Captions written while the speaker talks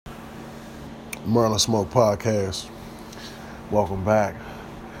Merlin Smoke Podcast. Welcome back.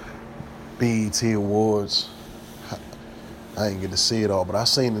 BET Awards. I didn't get to see it all, but I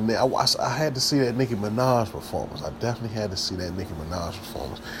had to see that Nicki Minaj performance. I definitely had to see that Nicki Minaj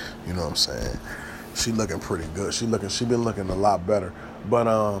performance. You know what I'm saying? She looking pretty good. She been looking a lot better. But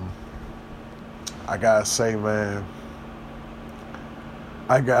I gotta say, man,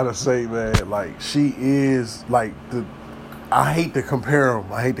 like she is like I hate to compare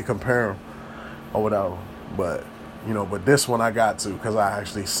them or whatever, but but this one I got to, because I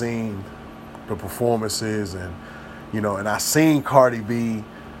actually seen the performances, and and I seen Cardi B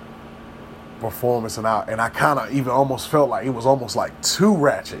performance, and I kind of even almost felt like it was almost like too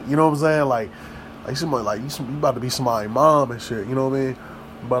ratchet. You know what I'm saying? Like somebody like you about to be somebody's mom and shit. You know what I mean?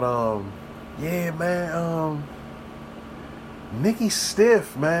 But yeah, man. Nicki's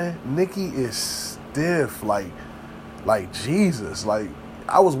stiff, man. Nicki is stiff, like Jesus. Like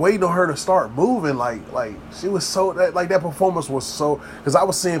I was waiting on her to start moving. Like she was so that performance was so, because I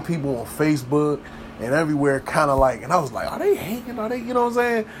was seeing people on Facebook and everywhere kind of like, and I was like, are they hating? Are they? You know what I'm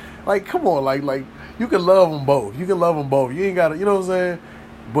saying? Like, come on, like you can love them both. You ain't gotta, you know what I'm saying?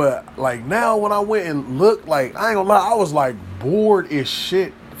 But like now when I went and looked, like I ain't gonna lie, I was like bored as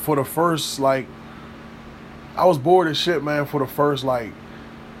shit for the first like. I was bored as shit, man, for the first like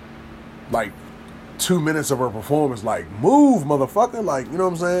 2 minutes of her performance. Like, move, motherfucker. Like, you know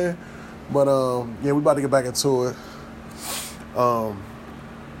what I'm saying? But yeah, we about to get back into it.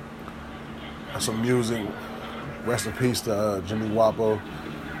 Some music. Rest in peace to jimmywopo.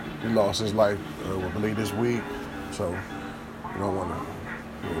 He lost his life, I believe, this week. So you don't want to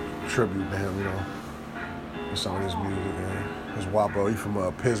tribute to him, with some of his music, man. His Wopo, he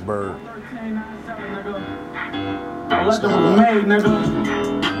from Pittsburgh. Let them made, nigga.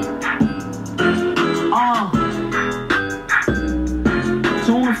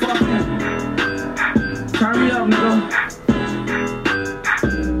 Tune fucking. Turn me up, nigga.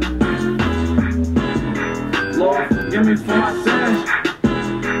 Lord, forgive me for my sins.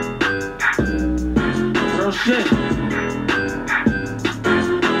 Real shit.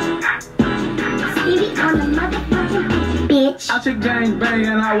 I took gang bang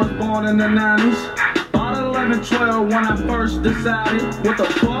and I was born in the 90s. About 11, 12 when I first decided what the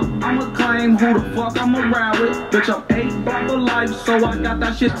fuck I'ma claim, who the fuck I'ma ride with. Bitch, I'm 8 ball for life, so I got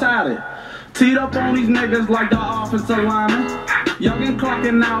that shit tied. Teed up on these niggas like the offensive lineman. Young and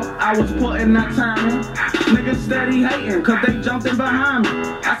clocking out, I was putting that time in. Niggas steady hating, cause they jumped in behind me.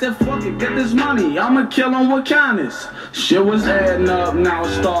 I said, fuck it, get this money, I'ma kill them with kindness. Shit was adding up, now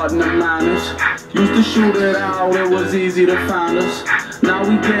it's starting to minus. Used to shoot it out, it was easy to find us. Now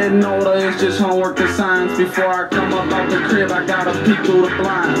we getting older, it's just homework assignments. Before I come up out the crib, I gotta peek through the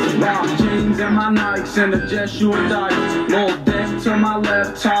blinds. Rock jeans and my Nikes and the jet shoe and dice. Little deck to my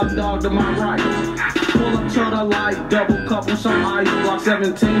left, top dog to my right. Pull up to the light, double cup with some ice. Block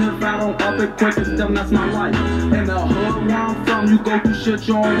 17, if I don't up it quick, it's them, that's my life. In the hood where I'm from, you go through shit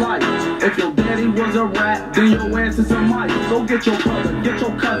your own life. If your daddy was a rat, then your ass is a mic. Go get your brother, get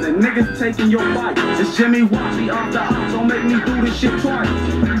your cousin, niggas taking your bite. It's Jimmy Wopo off the up, don't make me do this shit twice.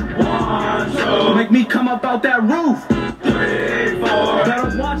 1, 2, make me come up out that roof. 3, 4,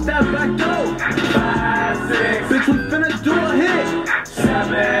 better watch that back door. 5, 6, bitch, we finna do a hit.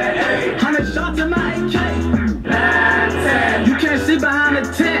 7, 8, 100 shots in my AK. 9, 10, you can't see behind the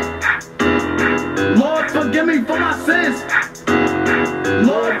tent. Lord, forgive me for my sins.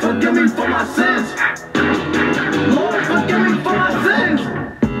 Lord, forgive me for my sins. Lord, forgive me for my sins.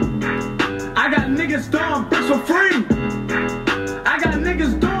 I got niggas throwing bricks for free. I got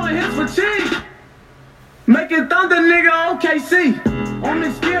niggas doing hits for cheap. Making thunder, nigga, OKC. On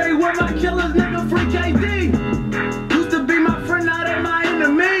me scary with my killers, nigga, free KD. Used to be my friend, now they my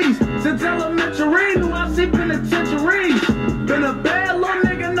enemies. Since elementary, knew I see penitentiaries. Been a bad little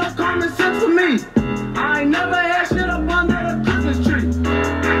nigga, no common sense for me. I ain't never had shit up under the Christmas tree.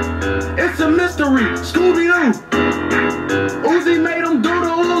 It's a mystery, Scooby-Doo. Uzi made them do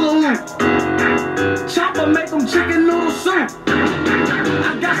the hula hoop. Chopper make them chicken noodle soup.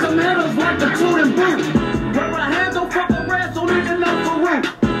 I got some hitters like the toot and boot. Where I hand don't fuck a rat, so nigga know for root.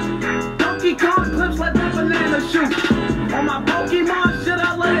 Donkey Kong clips like that banana shoot. On my Pokemon shit,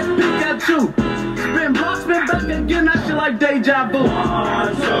 I let it Pikachu. Spin block, spin back again, that shit like deja vu.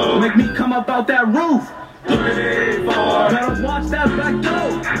 1, 2, make me come up out that roof. 3, 4, better watch that back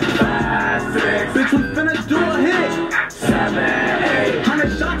door. 5, 6, bitch, we finna do a hit. 7, 8,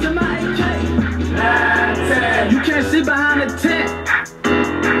 100 shots in my AK. 9, 10, you can't see behind the tent.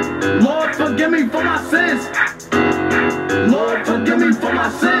 Lord, forgive me for my sins. Lord, forgive me for my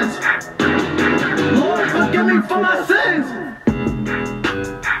sins. Lord, forgive me for my sins.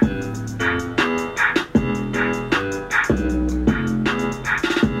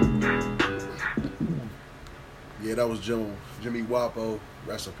 Jimmywopo.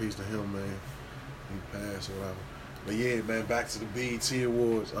 Rest in peace to him, man. He passed or whatever. But yeah, man, back to the BET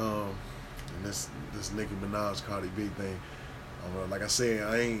Awards. And this Nicki Minaj Cardi B thing. Like I said,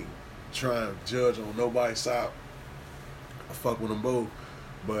 I ain't trying to judge on nobody's side. I fuck with them both,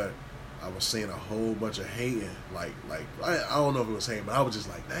 but I was seeing a whole bunch of hating. Like I don't know if it was hating, but I was just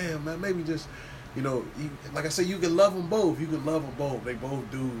like, damn, man, maybe just, you know, like I said, you can love them both. You can love them both. They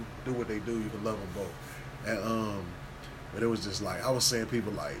both do what they do. You can love them both. And but it was just like, I was seeing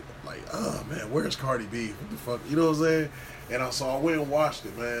people like, oh man, where's Cardi B? What the fuck? You know what I'm saying? And I went and watched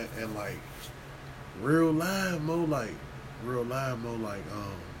it, man, and like real live mo,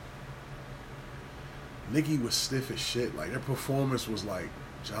 Nicki was stiff as shit. Like, their performance was like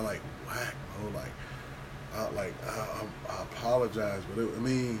whack, bro. I apologize, but I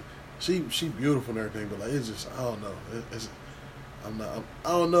mean, she beautiful and everything, but like, it's just, I don't know. I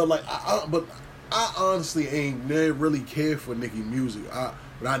don't know. Like, but I honestly ain't never really cared for Nicki music.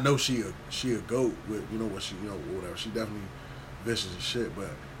 But I know she a goat with, you know, what she, you know, whatever. She definitely vicious as shit, but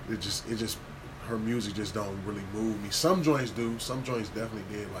it just her music just don't really move me. Some joints do. Some joints definitely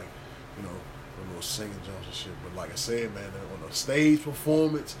did, like, you know, a little singing joints and shit. But like I said, man, on the stage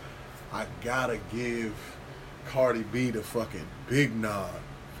performance, I gotta give Cardi B the fucking big nod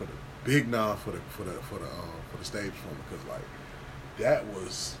for the stage performance, because like that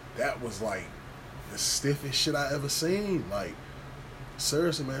was like the stiffest shit I ever seen. Like,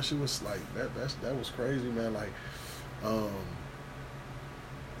 seriously, man, she was like that was crazy, man. Like,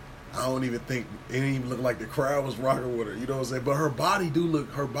 I don't even think it didn't even look like the crowd was rocking with her, you know what I'm saying? But her body do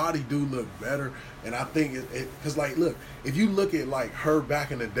look better, and I think it cause like, look, if you look at like her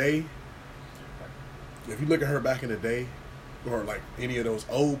back in the day, or like any of those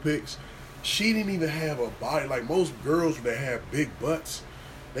old pics, she didn't even have a body. Like, most girls that have big butts,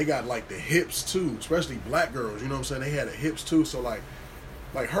 they got like the hips too, especially black girls, you know what I'm saying? They had the hips too, so like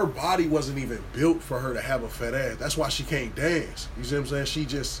her body wasn't even built for her to have a fat ass. That's why she can't dance. You see what I'm saying?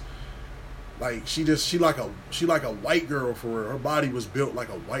 She like a white girl for her. Her body was built like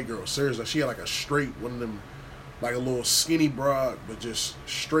a white girl. Seriously, she had like a straight, one of them, like a little skinny broad, but just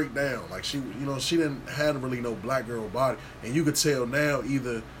straight down. Like, she, you know, she didn't have really no black girl body. And you could tell now,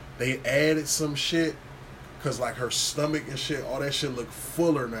 either they added some shit, cause like her stomach and shit, all that shit look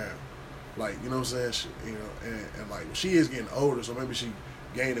fuller now. Like, you know what I'm saying? She, you know, and like, she is getting older, so maybe she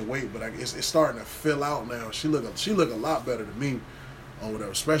gaining weight, but it's starting to fill out now. She look a lot better to me, or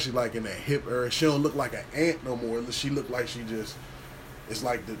whatever. Especially like in that hip area. She don't look like an ant no more. She look like she just, it's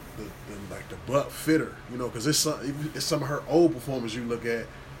like the butt fitter, you know, because it's some of her old performance you look at,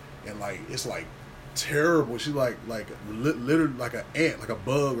 and like, it's like terrible. She like literally like an ant, like a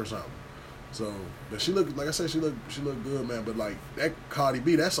bug or something. So, but she look, like I said, she look good, man. But like that Cardi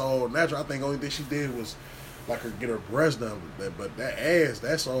B, that's all natural. I think the only thing she did was like get her breast done, but that ass,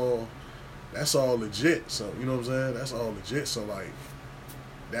 that's all legit. So, you know what I'm saying? That's all legit. So like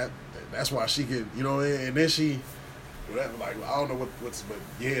that's why she could, you know, and then she, whatever, like, I don't know what's, but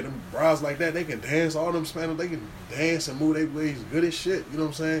yeah, them bras like that, they can dance. All them Spanish, they can dance and move their ways good as shit. You know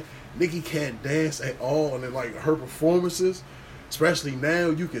what I'm saying? Nicki can't dance at all, and then like her performances, especially now,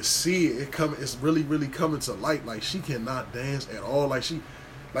 you can see it coming. It's really coming to light. Like, she cannot dance at all. Like she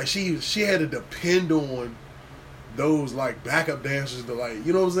had to depend on those like backup dancers to, like,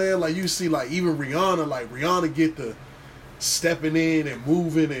 you know what I'm saying? Like, you see, like, even Rihanna get the stepping in and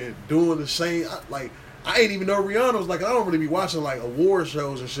moving and doing the same. I ain't even know Rihanna was like, I don't really be watching like award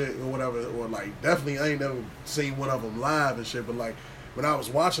shows and shit or whatever, or like, definitely I ain't never seen one of them live and shit, but like, when I was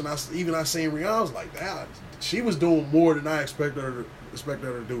watching, I seen Rihanna, I was like, damn, she was doing more than I expected her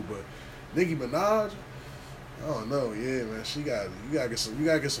to do. But Nicki Minaj, I don't know, yeah, man, you gotta get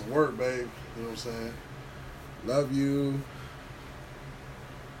some work, babe. You know what I'm saying? Love you.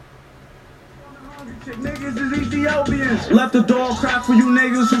 Niggas is Ethiopians. Left the door cracked for you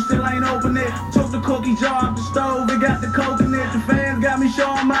niggas who still ain't open it. Took the cookie jar off the stove and got the coke in it. The fans got me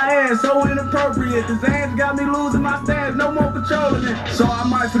showing my ass, so inappropriate. The Zans got me losing my stance, no more controlling it. So I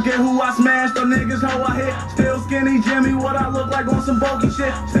might forget who I smashed or niggas how I hit. Still skinny Jimmy, what I look like on some bulky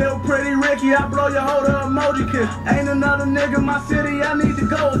shit. Still pretty Ricky, I blow your hoe to emoji kiss. Ain't another nigga in my city I need to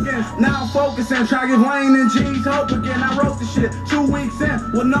go against. Now I'm focusing, try to get Wayne and G's hope again. I wrote the shit 2 weeks in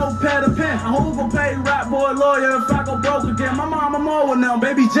with no pad or pen. I Hoover pay rap boy lawyer if I go broke again. My mama more with them,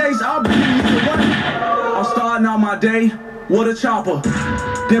 baby Jace, I'll be either way. I'm starting out my day with a chopper.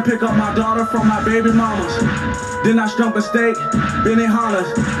 Then pick up my daughter from my baby mamas. Then I stump a steak, Benny Hondas.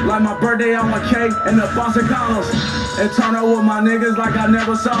 Like my birthday, I want cake and the Boston Condos. And turn up with my niggas like I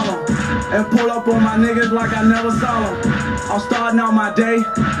never saw them. And pull up on my niggas like I never saw them. I'm starting out my day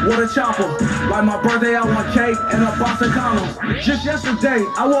with a chopper. Like my birthday, I want cake and a Boston Condos. Just yesterday,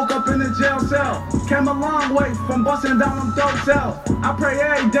 I woke up in the jail cell. Came a long way from busting down them dope cells. I pray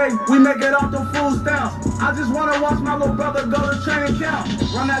every day we make it off them food stamps. I just wanna watch my little brother go to training camp.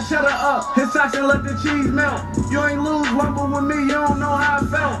 Run that cheddar up, hit socks and let the cheese melt. You ain't lose lumber with me, you don't know how I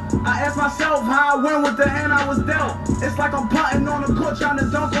felt. I asked myself how I win with the hand I was dealt. It's like I'm punting on the court trying to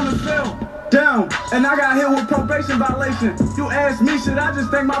dunk on the field. Down, and I got hit with probation violation. You asked me, should I just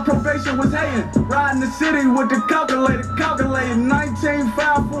think my probation was hating? Riding the city with the calculating 19,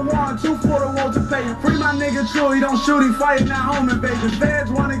 5 for 1, 2 for the road to pay. Free my nigga True, he don't shoot, he fighting that home invasion. Feds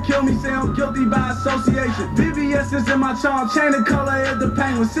wanna kill me, say I'm guilty by association. VVS is in my charm, chain of color is the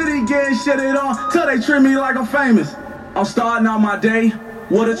penguin. City getting shitted on, till they treat me like I'm famous. I'm starting out my day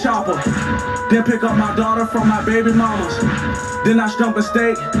with a chopper. Then pick up my daughter from my baby mamas. Then I stump a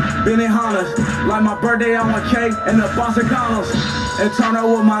steak, Benny Hondas. Like my birthday, I want cake and the Boston Condos. And turn up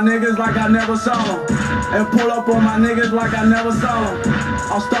with my niggas like I never saw them. And pull up on my niggas like I never saw them.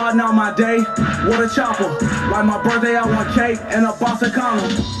 I'm starting out my day with a chopper. Like my birthday, I want cake and a Boston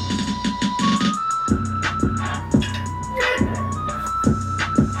Condos.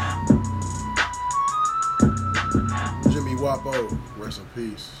 Jimmywopo, rest in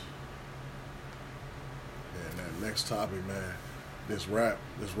peace. And that next topic, man. This rap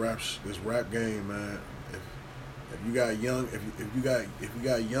game, man. If you got young, if you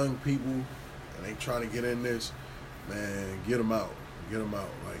got young people and they trying to get in this, man, get them out.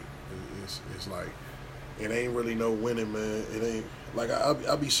 Like it's like it ain't really no winning, man. It ain't like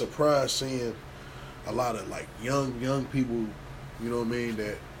I'll be surprised seeing a lot of like young people. You know what I mean?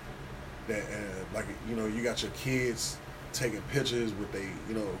 That like you know you got your kids taking pictures with they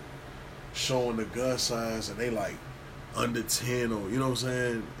showing the gun signs and they like under 10 or you know what I'm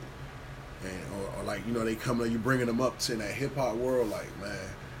saying, and or like they coming, you bringing them up to that hip hop world, like man,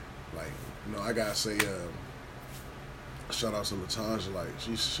 like I gotta say shout out to Latanja, like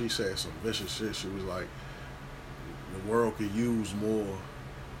she said some vicious shit. She was like the world could use more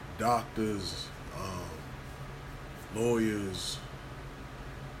doctors, lawyers,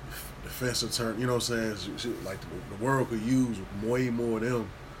 defense attorney, you know what I'm saying? She, like the world could use way more of them.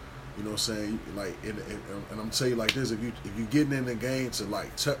 You know what I'm saying? Like, and I'm telling you like this: if you getting in the game to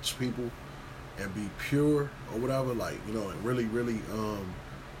like touch people and be pure or whatever, like and really,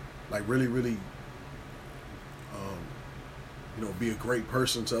 be a great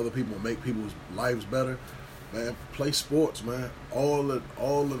person to other people and make people's lives better, man. Play sports, man. All of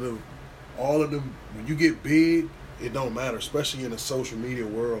them. When you get big, it don't matter, especially in the social media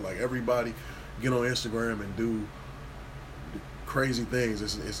world. Like everybody get on Instagram and do crazy things.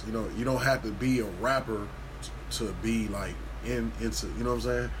 It's you don't have to be a rapper to be like into you know what I'm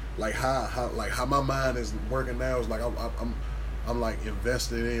saying. Like how my mind is working now is like I'm like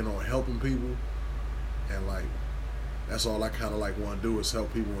invested in on helping people, and like that's all I kind of like want to do is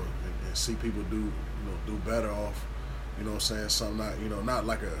help people and see people do better off. You know what I'm saying? Something not not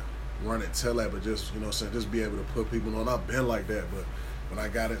like a run and tell that, but just just be able to put people on. I've been like that, but when I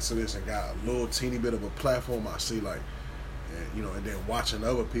got into this and got a little teeny bit of a platform, I see like. And then watching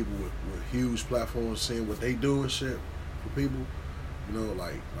other people with huge platforms, seeing what they do and shit for people,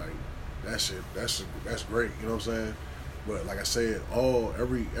 like that shit, that's great, you know what I'm saying? But like I said,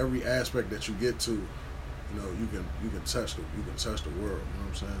 every aspect that you get to, you can touch the world, you know what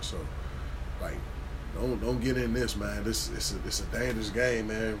I'm saying? So, like, don't get in this, man. It's a dangerous game,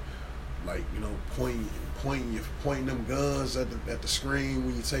 man. Like, pointing them guns at the screen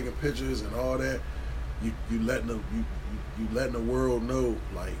when you're taking pictures and all that. You letting the world know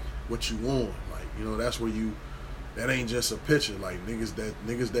like what you want, like that's where that ain't just a picture. Like niggas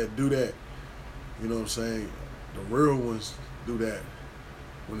that do that, you know what I'm saying, the real ones do that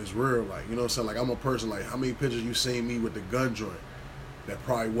when it's real, like you know what I'm saying. Like I'm a person, like how many pictures you seen me with the gun joint that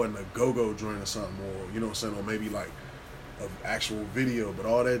probably wasn't a go-go joint or something, or you know what I'm saying, or maybe like an actual video, but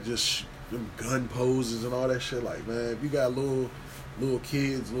all that just them gun poses and all that shit. Like man, if you got little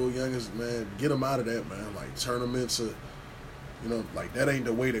kids, little youngers, man, get them out of that, man. Like turn them into, like that ain't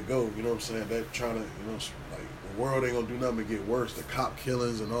the way to go. You know what I'm saying? That trying to, like the world ain't gonna do nothing but get worse. The cop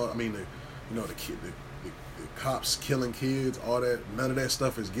killings and all. I mean, the cops killing kids, all that. None of that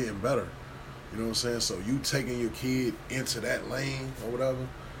stuff is getting better. You know what I'm saying? So you taking your kid into that lane or whatever,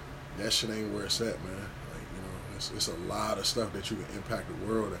 that shit ain't where it's at, man. Like it's a lot of stuff that you can impact the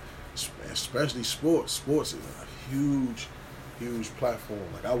world, especially sports. Sports is a huge platform.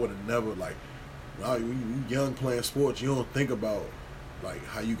 Like I would have never like when you young playing sports, you don't think about like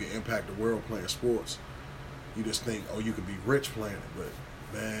how you can impact the world playing sports. You just think, oh, you could be rich playing it, but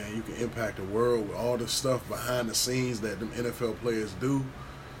man, you can impact the world with all the stuff behind the scenes that them NFL players do.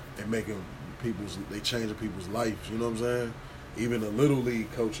 They changing people's lives. You know what I'm saying? Even the little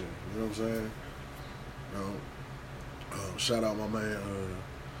league coaching. You know what I'm saying? Shout out my man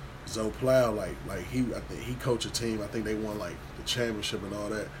Zoe Plow. I think he coached a team. I think they won like the championship and all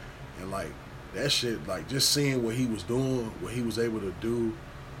that. And like that shit, like just seeing what he was doing, what he was able to do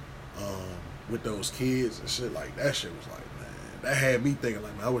with those kids and shit, like that shit was like, man, that had me thinking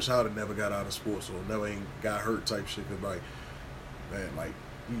like, man, I wish I would have never got out of sports or never ain't got hurt type shit. Cause like, man, like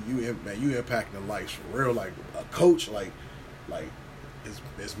you impacting the lives for real. Like a coach, like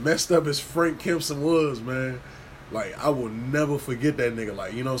as messed up as Frank Kempson was, man. Like I will never forget that nigga.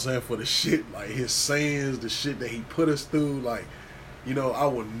 Like, you know what I'm saying, for the shit, like his sayings, the shit that he put us through. Like, you know, I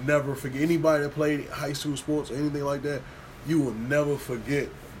will never forget anybody that played high school sports or anything like that. You will never forget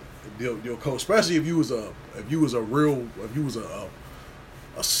your coach, especially if you was a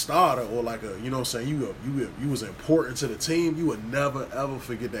starter or like a, you know what I'm saying, you was important to the team. You would never ever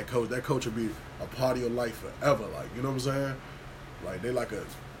forget that coach. That coach would be a part of your life forever. Like, you know what I'm saying? Like they like a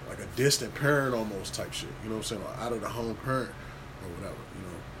distant parent almost type shit. You know what I'm saying? Or out of the home parent or whatever. You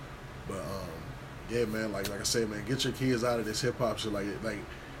know. But yeah, man. Like I said, man, get your kids out of this hip hop shit. Like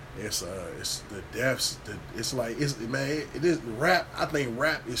it's the deaths. It is rap. I think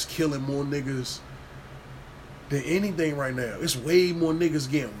rap is killing more niggas than anything right now. It's way more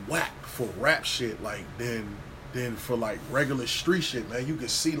niggas getting whacked for rap shit like than for like regular street shit, man. You can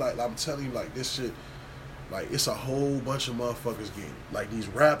see, like I'm telling you, like this shit, like it's a whole bunch of motherfuckers getting, like these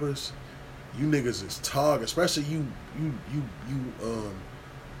rappers, you niggas is target, especially you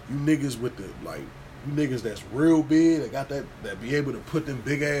niggas with the, like, you niggas that's real big, that got that be able to put them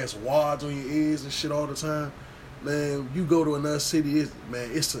big ass wads on your ears and shit all the time. Man, you go to another city,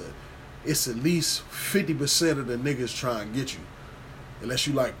 it's at least 50% of the niggas try and get you. Unless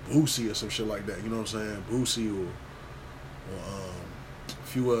you like Boosie or some shit like that, you know what I'm saying? Boosie or a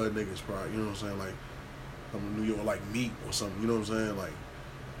few other niggas probably, you know what I'm saying? Like from New York, like Meat or something, you know what I'm saying? Like,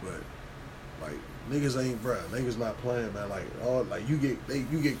 but like niggas ain't, bruh, niggas not playing, man. Like all, like you get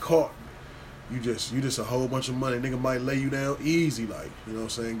caught, you just a whole bunch of money. Nigga might lay you down easy, like, you know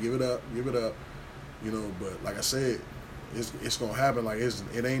what I'm saying? Give it up, you know. But like I said, it's gonna happen. Like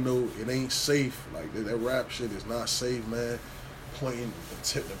it ain't safe. Like that rap shit is not safe, man. Playing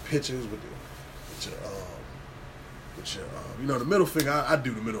the pictures with your you know, the middle finger. I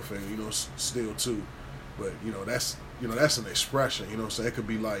do the middle finger, you know, still too. But you know that's an expression. You know what I'm saying? It could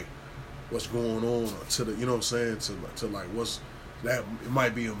be like what's going on, or to the, you know what I'm saying, to like what's that. It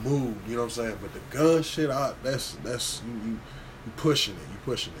might be a mood. You know what I'm saying? But the gun shit, that's you pushing it.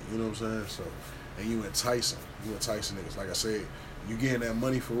 You know what I'm saying? So, and you enticing niggas. Like I said, you getting that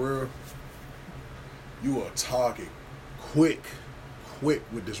money for real. You are a target quick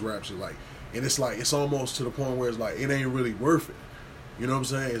with this rap shit. Like, and it's like, it's almost to the point where it's like, it ain't really worth it. You know what I'm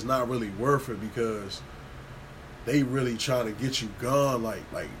saying? It's not really worth it because they really trying to get you gone. Like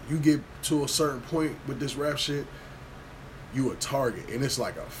you get to a certain point with this rap shit, you a target. And it's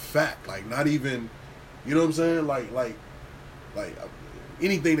like a fact. Like, not even, you know what I'm saying? Like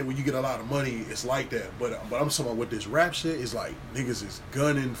anything that when you get a lot of money, it's like that. But I'm talking about with this rap shit, it's like niggas is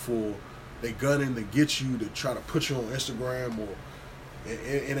gunning to get you, to try to put you on Instagram, or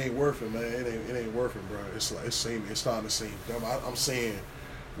it ain't worth it, man. It ain't worth it, bro. It's like it's starting to seem dumb. I'm saying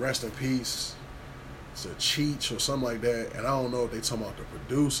rest in peace to Cheech or something like that, and I don't know if they talking about the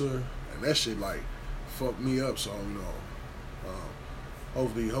producer, and that shit like fucked me up. So, you know,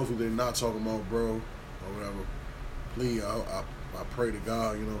 hopefully they're not talking about bro or whatever. Please, I pray to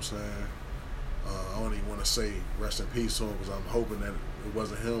God, you know what I'm saying. I don't even want to say rest in peace to him because I'm hoping that it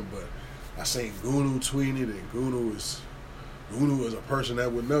wasn't him, but I seen Gunu tweeting it, and Gunu is a person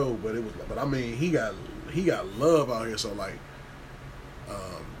that would know, but I mean, he got love out here, so like,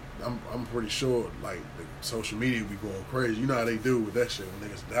 I'm pretty sure like the social media be going crazy. You know how they do with that shit when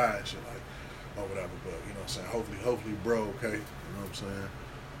niggas die and shit, like, or whatever. But you know what I'm saying, hopefully bro, okay, you know what I'm saying.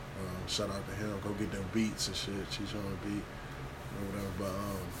 Shout out to him, go get them beats and shit, Cheech on the beat or whatever. But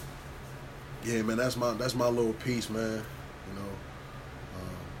yeah, man, that's my little piece, man. You know,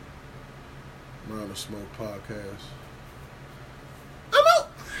 Around the Smoke podcast.